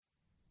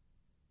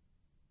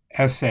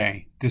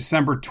Essay,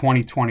 December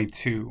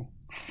 2022.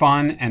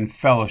 Fun and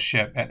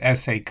Fellowship at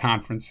Essay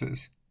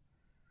Conferences.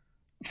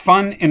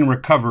 Fun in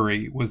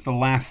recovery was the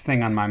last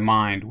thing on my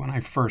mind when I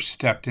first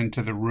stepped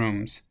into the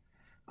rooms.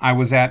 I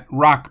was at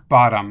rock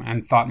bottom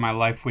and thought my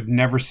life would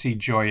never see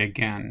joy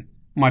again,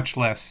 much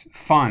less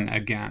fun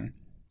again.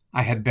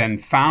 I had been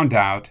found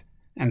out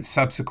and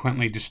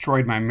subsequently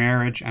destroyed my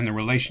marriage and the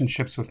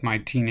relationships with my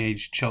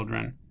teenage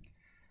children.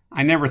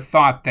 I never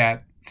thought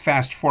that,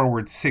 fast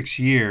forward 6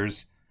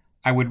 years,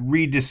 I would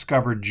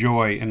rediscover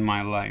joy in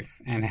my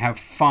life and have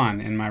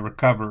fun in my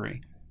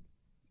recovery.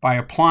 By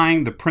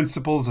applying the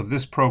principles of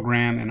this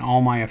program in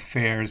all my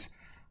affairs,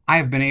 I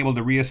have been able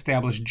to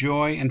reestablish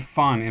joy and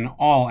fun in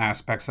all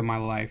aspects of my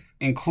life,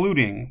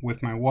 including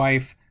with my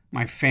wife,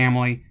 my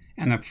family,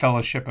 and the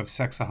fellowship of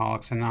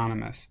Sexaholics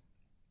Anonymous.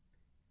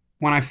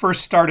 When I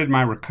first started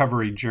my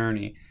recovery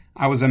journey,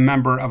 I was a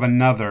member of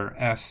another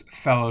S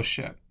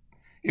fellowship.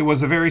 It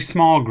was a very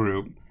small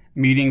group.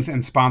 Meetings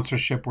and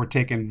sponsorship were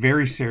taken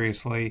very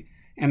seriously,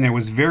 and there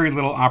was very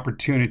little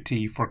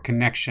opportunity for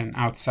connection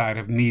outside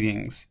of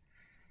meetings.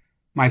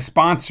 My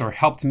sponsor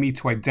helped me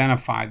to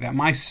identify that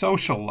my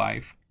social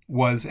life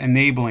was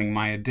enabling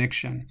my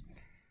addiction.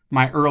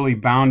 My early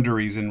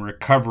boundaries in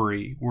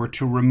recovery were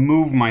to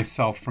remove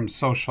myself from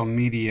social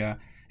media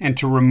and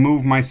to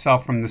remove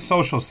myself from the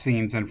social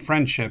scenes and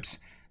friendships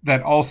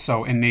that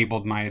also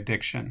enabled my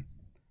addiction.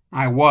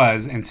 I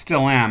was, and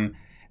still am,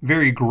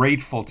 very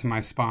grateful to my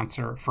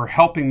sponsor for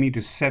helping me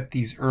to set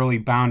these early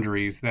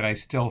boundaries that I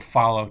still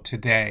follow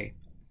today.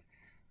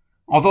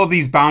 Although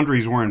these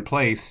boundaries were in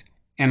place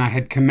and I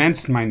had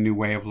commenced my new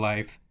way of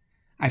life,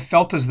 I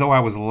felt as though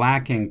I was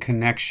lacking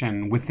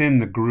connection within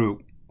the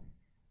group.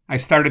 I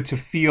started to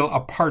feel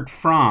apart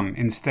from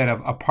instead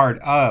of a part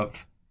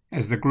of,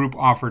 as the group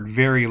offered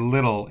very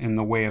little in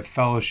the way of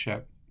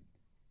fellowship.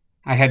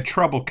 I had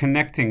trouble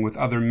connecting with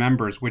other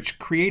members, which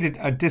created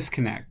a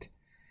disconnect.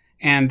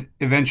 And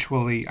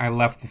eventually I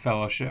left the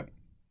fellowship.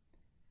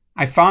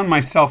 I found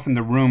myself in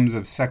the rooms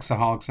of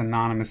Sexaholics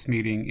Anonymous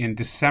meeting in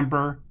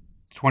December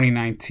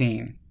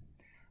 2019.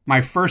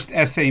 My first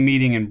SA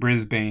meeting in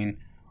Brisbane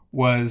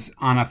was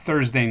on a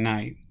Thursday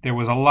night. There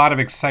was a lot of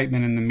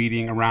excitement in the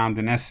meeting around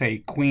an SA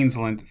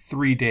Queensland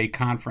 3-day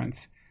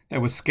conference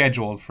that was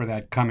scheduled for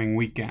that coming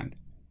weekend.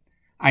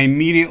 I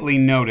immediately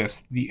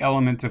noticed the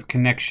element of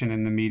connection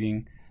in the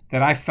meeting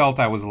that I felt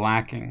I was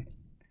lacking.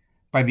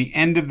 By the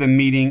end of the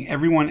meeting,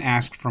 everyone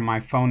asked for my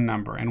phone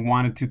number and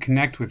wanted to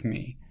connect with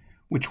me,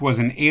 which was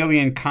an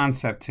alien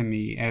concept to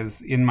me, as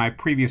in my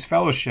previous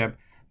fellowship,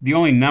 the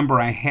only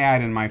number I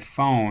had in my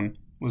phone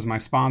was my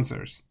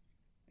sponsor's.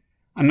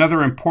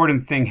 Another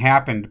important thing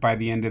happened by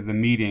the end of the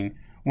meeting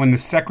when the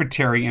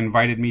secretary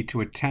invited me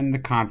to attend the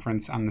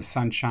conference on the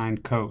Sunshine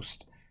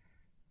Coast.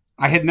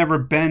 I had never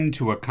been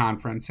to a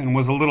conference and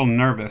was a little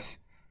nervous,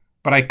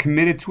 but I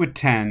committed to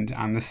attend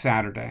on the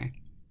Saturday.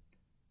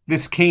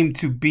 This came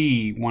to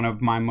be one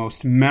of my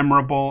most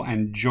memorable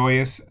and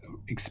joyous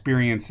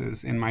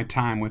experiences in my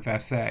time with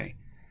SA.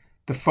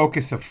 The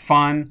focus of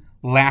fun,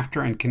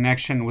 laughter, and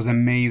connection was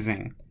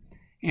amazing,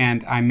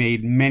 and I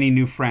made many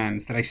new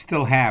friends that I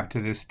still have to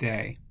this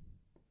day.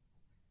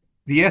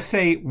 The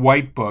SA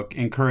White Book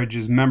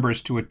encourages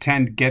members to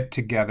attend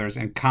get-togethers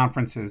and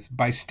conferences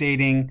by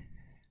stating,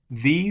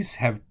 "These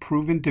have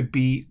proven to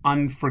be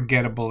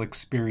unforgettable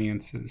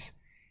experiences.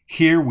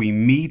 Here we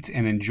meet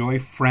and enjoy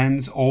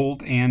friends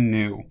old and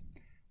new.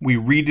 We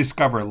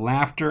rediscover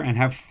laughter and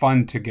have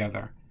fun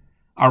together.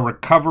 Our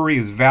recovery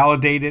is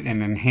validated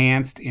and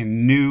enhanced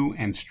in new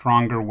and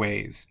stronger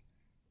ways."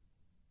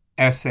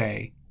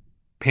 Essay,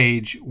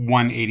 page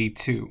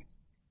 182.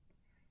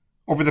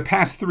 Over the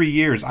past 3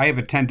 years, I have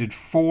attended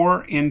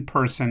 4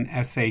 in-person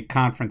SA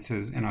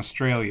conferences in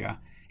Australia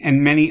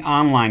and many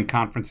online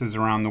conferences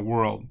around the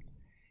world.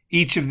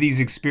 Each of these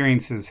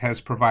experiences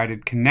has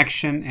provided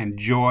connection and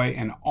joy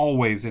and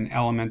always an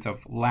element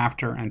of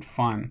laughter and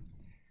fun.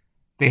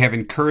 They have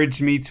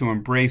encouraged me to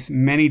embrace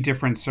many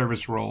different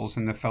service roles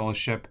in the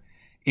fellowship,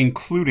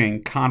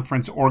 including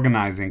conference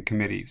organizing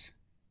committees.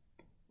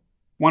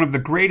 One of the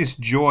greatest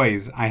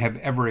joys I have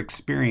ever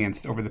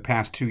experienced over the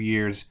past 2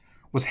 years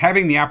was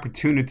having the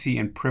opportunity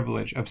and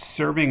privilege of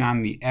serving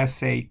on the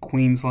SA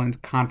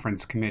Queensland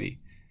Conference Committee.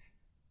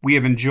 We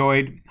have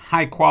enjoyed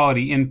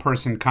high-quality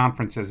in-person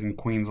conferences in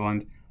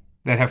Queensland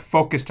that have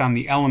focused on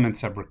the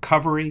elements of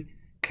recovery,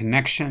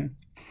 connection,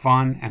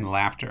 fun, and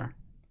laughter.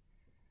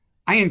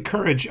 I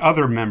encourage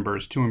other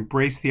members to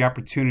embrace the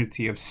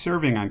opportunity of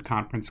serving on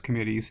conference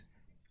committees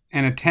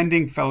and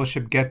attending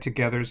fellowship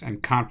get-togethers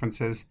and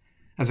conferences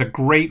as a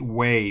great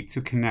way to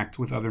connect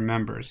with other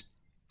members,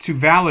 to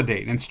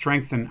validate and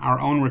strengthen our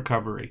own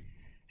recovery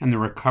and the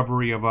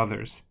recovery of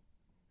others.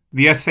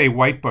 The SA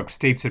White Book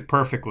states it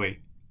perfectly.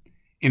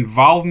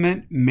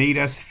 Involvement made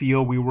us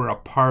feel we were a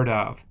part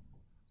of.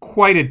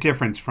 Quite a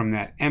difference from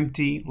that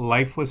empty,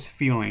 lifeless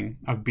feeling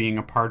of being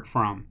apart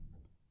from.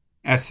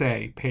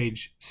 Essay,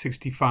 page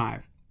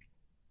 65.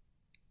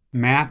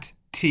 Matt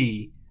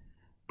T.,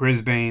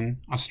 Brisbane,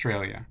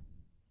 Australia.